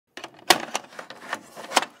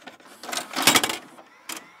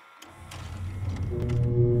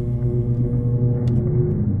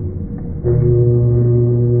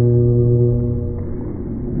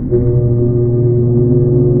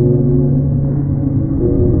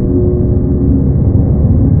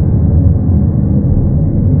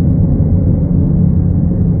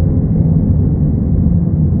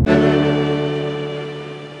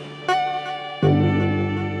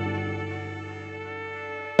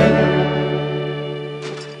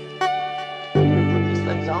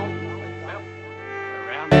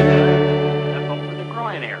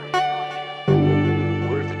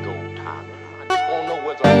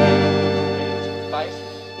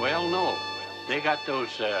They got those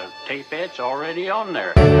tapettes already on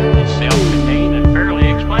there. It's self-contained and fairly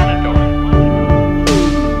explanatory.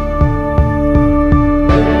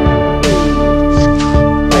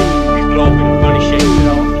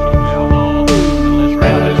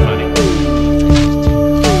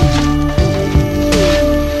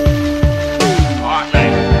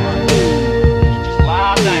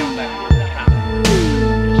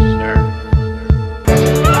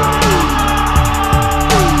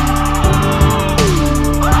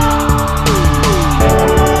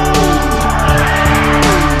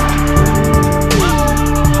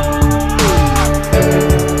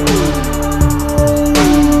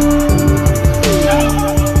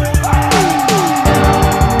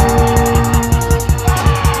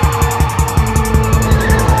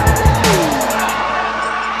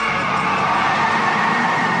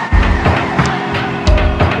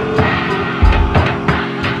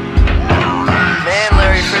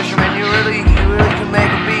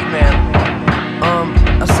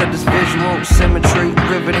 Symmetry,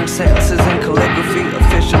 riveting sentences and calligraphy.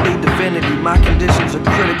 Officially divinity, my conditions are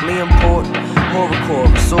critically important. Horrorcore,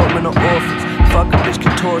 assortment of orphans. Fuck a bitch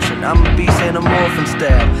contortion, I'm a beast anamorphin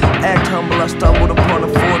style. Act humble, I stumbled upon a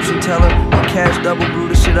fortune teller. My cash double blew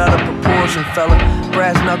the shit out of proportion, fella.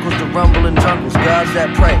 Brass knuckles to rumble in jungles, gods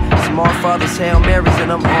that pray. Small fathers, Hail Marys,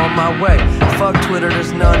 and I'm on my way. Fuck Twitter,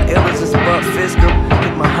 there's none ill as this Buck Fisker.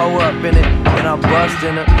 Pick my hoe up in it, and I bust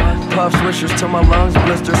in it. Puff swishers till my lungs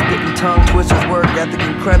blister. Spitting tongue twisters, work ethic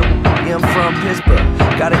incredible. Yeah, I'm from Pittsburgh.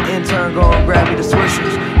 Got an intern, go and grab me the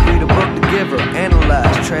swishers. Read a book, The Giver,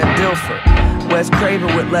 analyze, Trent Dilfer. Wes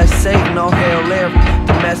Craven with less Satan, all hail Larry.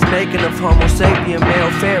 The mess making of Homo sapien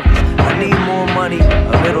male fairies. I need more money,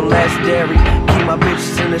 a little less dairy. Keep my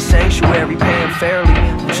bitches in the sanctuary, paying fairly.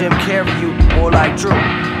 Jim Carrey, you more like Drew.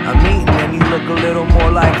 I'm eating and you look a little more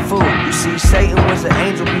like food. You see, Satan was an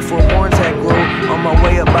angel before horns had grew. On my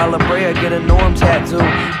way up by La Brea, get a Norm tattoo.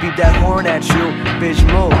 Beat that horn at you, bitch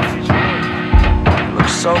move. You look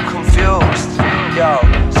so confused. Yo,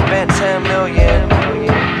 spent 10 million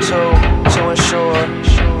to ensure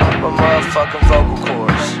my motherfucking vocal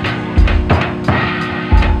cords.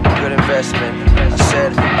 Good investment. I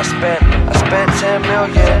said I spent 10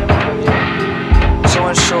 million to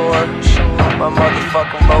ensure my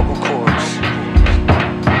motherfucking vocal cords.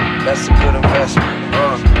 That's a good investment.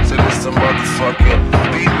 So this a motherfucking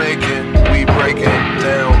beat making, we breaking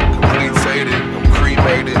down, complete faded, I'm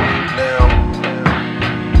cremated now.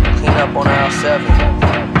 Clean up on aisle 7.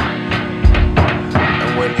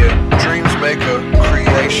 And when your dreams make a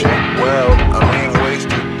creation, well, I leave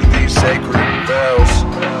wasted to these sacred vows.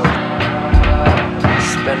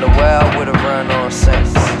 Spend a while with a run-on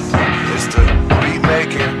sense. It's the beat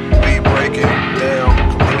making, we breaking down,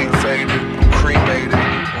 complete faded, I'm cremated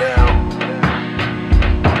now.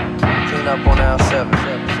 Clean up on aisle 7.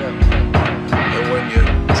 And when your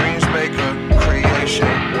dreams make a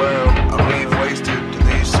creation, well, I leave wasted to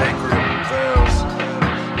these sacred vows.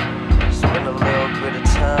 Spend a little bit of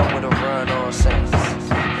time with a run-on sense.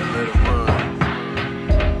 And let it run.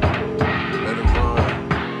 Let it run.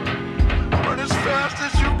 Run as fast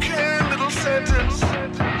as you can, little sentence.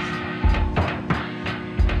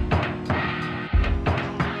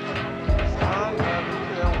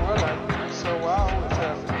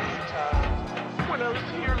 When I was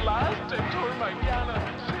here last, I tore my piano.